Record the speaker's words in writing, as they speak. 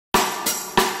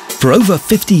For over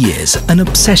 50 years, an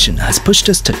obsession has pushed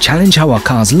us to challenge how our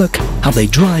cars look, how they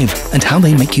drive, and how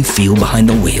they make you feel behind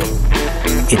the wheel.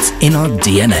 It's in our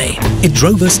DNA. It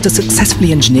drove us to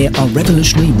successfully engineer our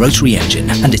revolutionary rotary engine,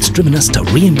 and it's driven us to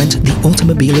reinvent the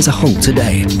automobile as a whole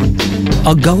today.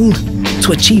 Our goal?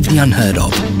 To achieve the unheard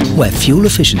of, where fuel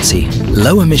efficiency,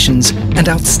 low emissions, and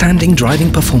outstanding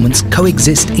driving performance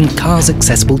coexist in cars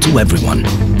accessible to everyone.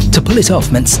 To pull it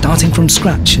off meant starting from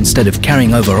scratch instead of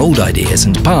carrying over old ideas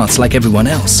and parts like everyone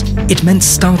else. It meant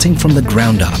starting from the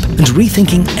ground up and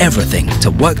rethinking everything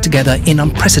to work together in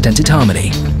unprecedented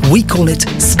harmony. We call it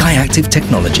SKYACTIV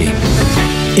technology.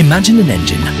 Imagine an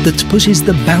engine that pushes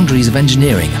the boundaries of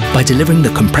engineering by delivering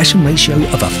the compression ratio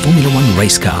of a Formula One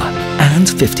race car and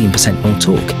 15% more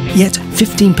torque, yet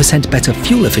 15% better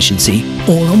fuel efficiency,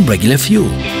 all on regular fuel.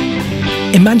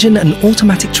 Imagine an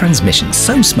automatic transmission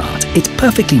so smart it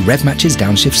perfectly rev matches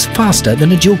downshifts faster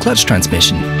than a dual clutch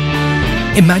transmission.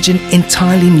 Imagine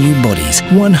entirely new bodies,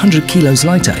 100 kilos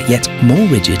lighter, yet more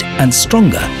rigid and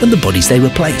stronger than the bodies they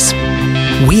replace.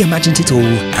 We imagined it all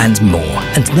and more,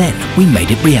 and then we made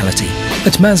it reality.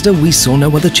 At Mazda, we saw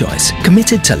no other choice,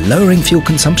 committed to lowering fuel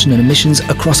consumption and emissions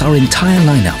across our entire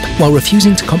lineup, while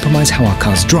refusing to compromise how our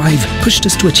cars drive, pushed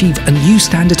us to achieve a new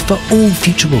standard for all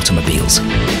future automobiles.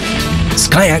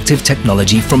 SKYACTIV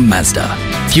technology from Mazda.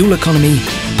 Fuel economy,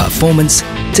 performance,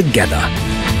 together.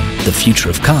 The future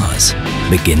of cars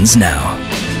begins now.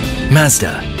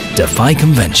 Mazda, defy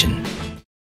convention.